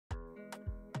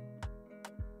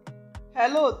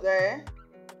Hello there,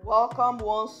 welcome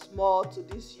once more to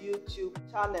this YouTube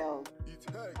channel.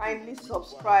 Kindly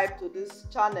subscribe to this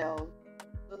channel.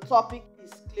 The topic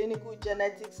is clinical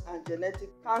genetics and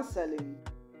genetic counseling.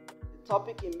 The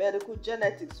topic in medical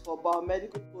genetics for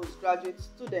biomedical postgraduate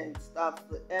students, that's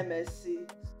the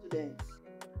M.Sc students.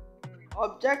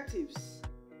 Objectives: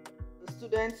 the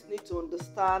students need to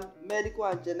understand medical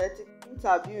and genetic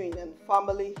interviewing and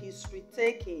family history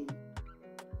taking,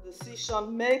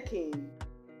 decision making,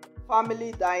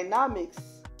 family dynamics,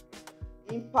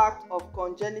 impact of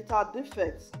congenital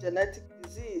defects, genetic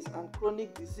disease and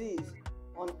chronic disease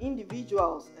on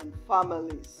individuals and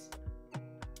families,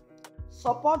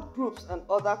 support groups and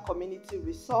other community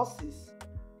resources,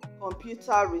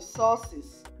 computer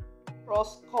resources,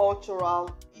 cross-cultural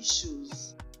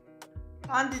issues.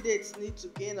 Candidates need to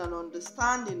gain an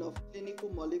understanding of clinical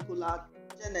molecular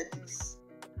genetics,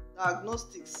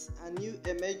 diagnostics, and new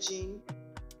emerging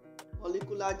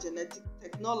molecular genetic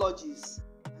technologies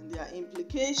and their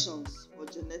implications for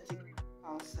genetic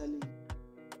counseling.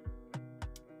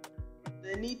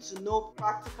 They need to know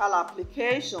practical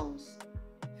applications,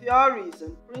 theories,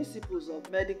 and principles of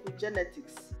medical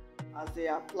genetics as they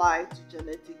apply to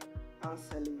genetic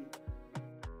counseling.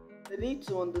 They need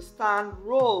to understand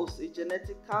roles a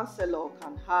genetic counselor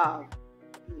can have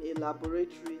in a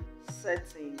laboratory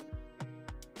setting.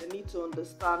 They need to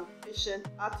understand patient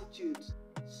attitudes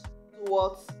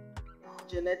towards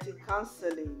genetic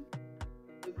counseling,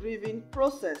 the grieving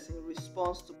process in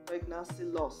response to pregnancy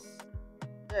loss,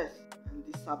 death, and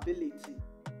disability,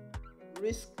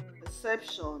 risk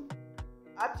perception,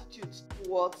 attitudes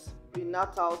towards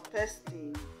prenatal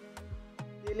testing,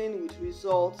 dealing with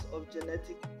results of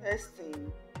genetic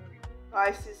testing,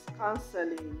 crisis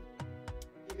counseling,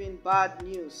 giving bad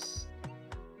news,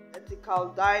 ethical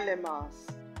dilemmas,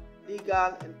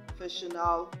 legal and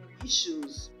professional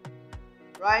issues.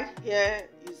 Right here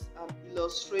is an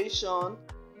illustration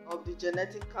of the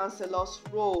genetic counselor's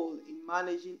role in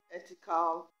managing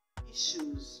ethical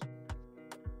issues.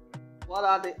 What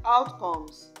are the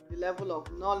outcomes, the level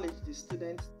of knowledge the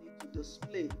students need to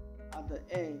display at the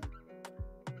end?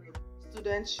 The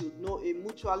students should know a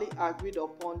mutually agreed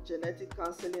upon genetic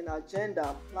counseling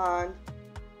agenda planned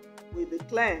with the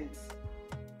clients.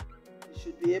 They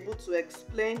should be able to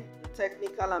explain the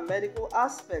technical and medical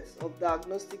aspects of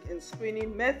diagnostic and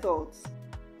screening methods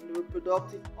and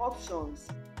reproductive options,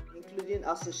 including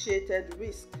associated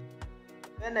risk,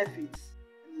 benefits,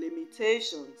 and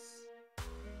limitations.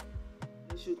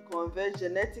 They should convey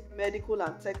genetic, medical,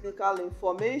 and technical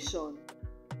information,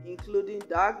 including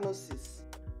diagnosis,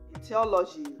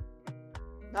 etiology,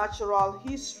 natural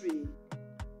history,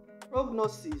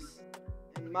 prognosis,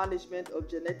 and management of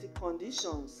genetic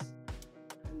conditions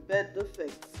and birth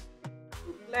defects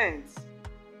to clients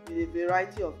with a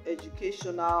variety of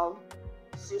educational,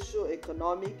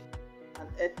 socio-economic, and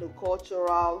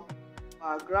ethnocultural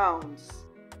backgrounds.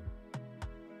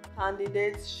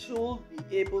 Candidates should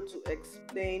be able to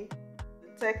explain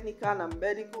the technical and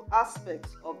medical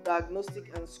aspects of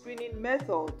diagnostic and screening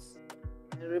methods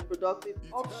and reproductive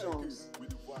options,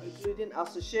 including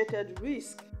associated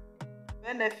risk,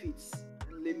 benefits,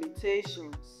 and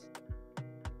limitations.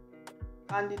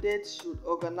 Candidates should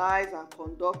organize and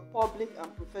conduct public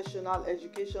and professional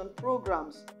education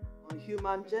programs on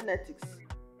human genetics,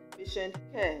 patient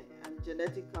care, and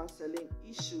genetic counseling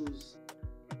issues.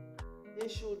 They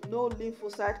should know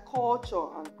lymphocyte culture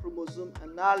and chromosome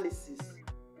analysis,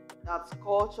 that's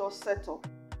culture setup,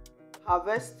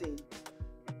 harvesting,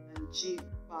 and gene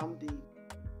banding.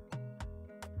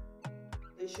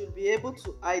 They should be able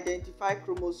to identify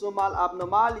chromosomal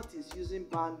abnormalities using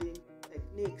banding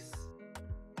techniques.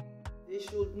 They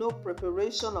should know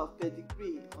preparation of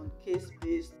pedigree on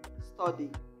case-based study,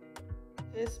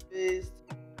 case-based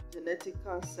genetic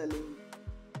counseling,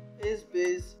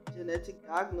 case-based genetic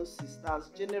diagnosis, that's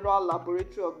general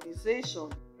laboratory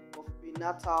organization of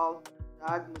prenatal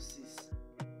diagnosis,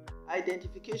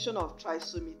 identification of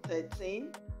trisomy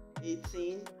 13,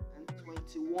 18, and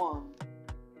 21.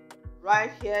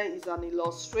 Right here is an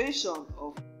illustration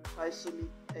of trisomy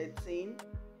 13,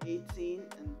 18,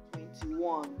 and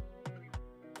 21.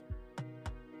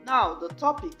 Now the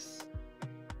topics: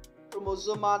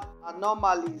 chromosomal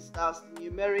anomalies, that's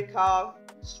numerical,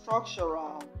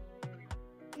 structural,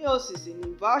 meiosis in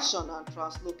inversion and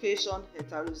translocation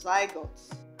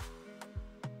heterozygotes,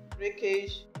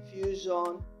 breakage,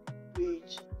 fusion,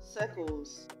 bridge,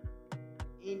 circles,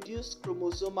 induced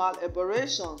chromosomal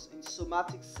aberrations in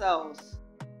somatic cells,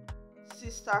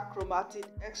 sister chromatid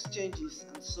exchanges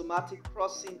and somatic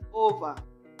crossing over.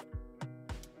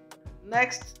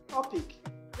 Next topic: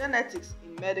 genetics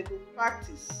in medical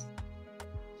practice.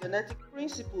 genetic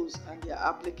principles and their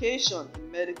application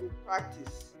in medical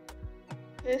practice,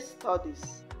 case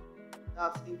studies,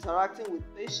 that's interacting with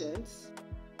patients,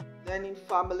 learning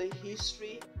family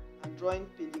history, and drawing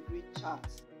pedigree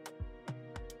charts.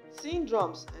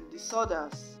 Syndromes and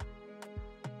disorders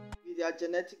with their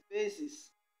genetic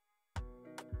basis,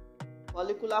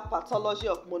 molecular pathology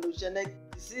of monogenic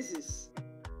diseases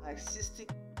like cystic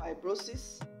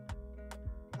fibrosis,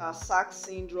 Tay-Sachs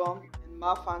syndrome, and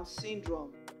Marfan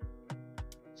syndrome,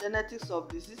 genetics of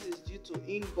diseases due to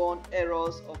inborn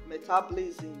errors of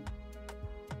metabolism,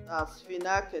 that's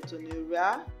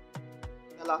phenylketonuria,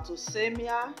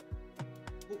 galactosemia,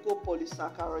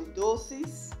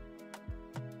 mucopolysaccharidosis.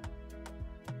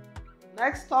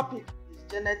 Next topic is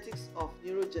genetics of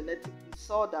neurogenetic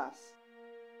disorders,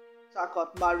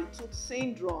 Charcot-Marie-Tooth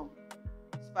syndrome,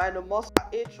 spinal muscular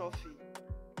atrophy,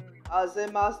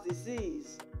 Alzheimer's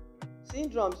disease,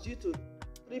 syndromes due to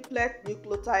triplet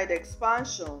nucleotide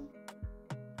expansion,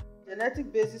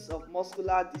 genetic basis of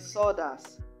muscular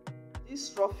disorders,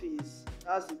 dystrophies,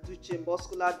 that's the Duchenne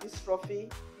muscular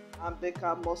dystrophy and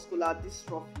Becker muscular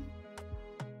dystrophy,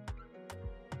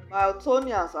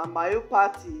 myotonias and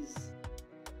myopathies,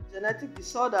 genetic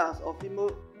disorders of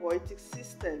hematopoietic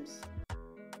systems,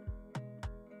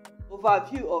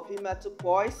 overview of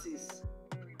hematopoiesis,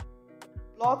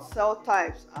 blood cell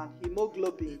types and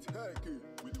hemoglobin,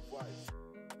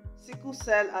 sickle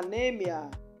cell anemia,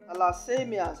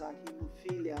 thalassemias and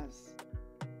hemophilias.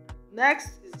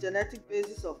 Next is genetic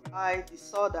basis of eye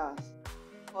disorders,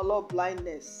 color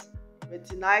blindness,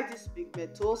 retinitis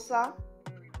pigmentosa,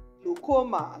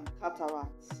 glaucoma and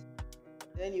cataracts.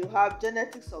 Then you have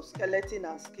genetics of skeleton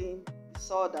and skin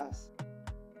disorders.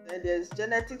 Then there's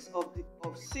genetics of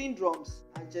syndromes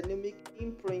and genomic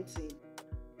imprinting,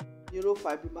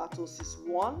 neurofibromatosis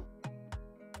 1,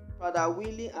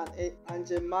 Prader-Willi and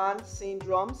Angelman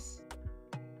syndromes,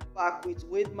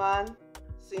 Beckwith-Wiedemann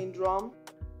syndrome.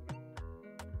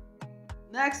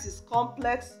 Next is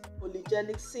complex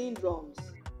polygenic syndromes,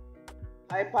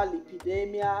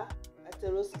 hyperlipidemia,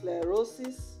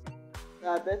 atherosclerosis,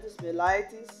 diabetes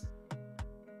mellitus,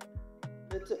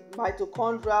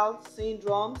 mitochondrial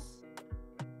syndromes,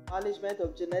 management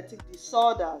of genetic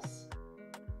disorders.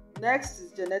 Next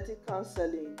is genetic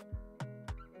counseling,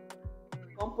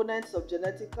 components of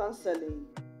genetic counseling,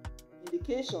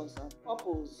 indications and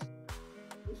purpose,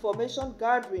 information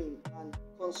gathering and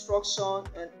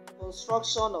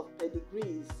construction of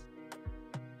pedigrees,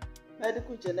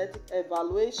 medical genetic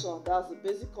evaluation, that's the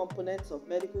basic components of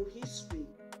medical history,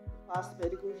 past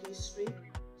medical history,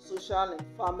 social and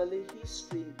family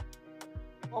history,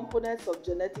 components of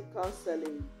genetic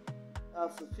counseling,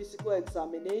 that's the physical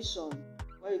examination,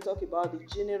 when you talk about the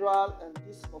general and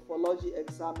dysmorphology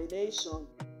examination,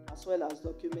 as well as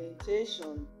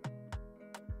documentation,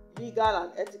 legal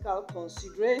and ethical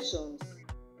considerations,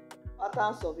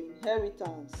 patterns of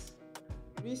inheritance,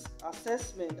 risk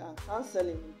assessment and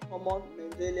counseling in common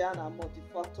Mendelian and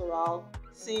multifactorial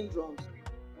syndromes,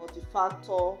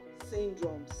 multifactor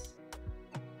syndromes,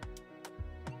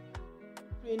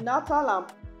 prenatal and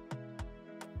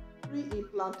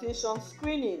pre-implantation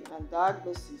screening and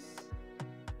diagnosis,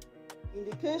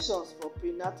 indications for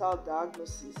prenatal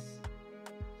diagnosis,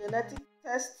 genetic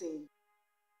testing,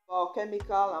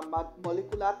 biochemical and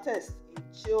molecular tests in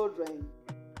children,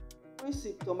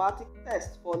 pre-symptomatic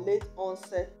tests for late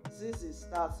onset diseases,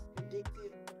 that's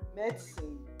predictive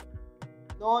medicine,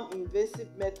 non-invasive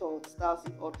methods, that's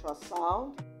the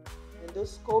ultrasound,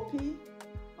 endoscopy,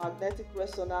 magnetic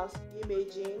resonance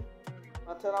imaging,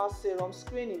 maternal serum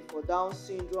screening for Down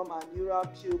syndrome and neural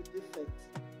tube defects,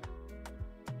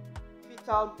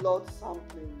 fetal blood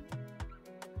sampling.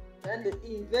 Then the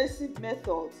invasive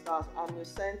methods, that's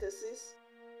amniocentesis,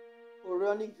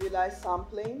 chorionic villi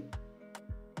sampling,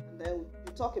 and then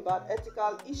we talk about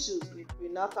ethical issues in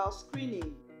prenatal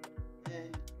screening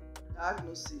and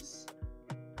diagnosis.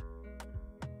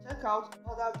 Check out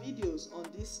other videos on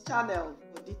this channel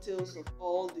for details of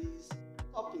all these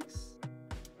topics.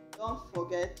 Don't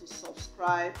forget to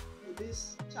subscribe to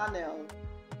this channel.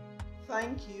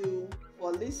 Thank you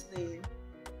for listening.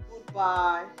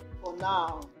 Goodbye for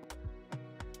now.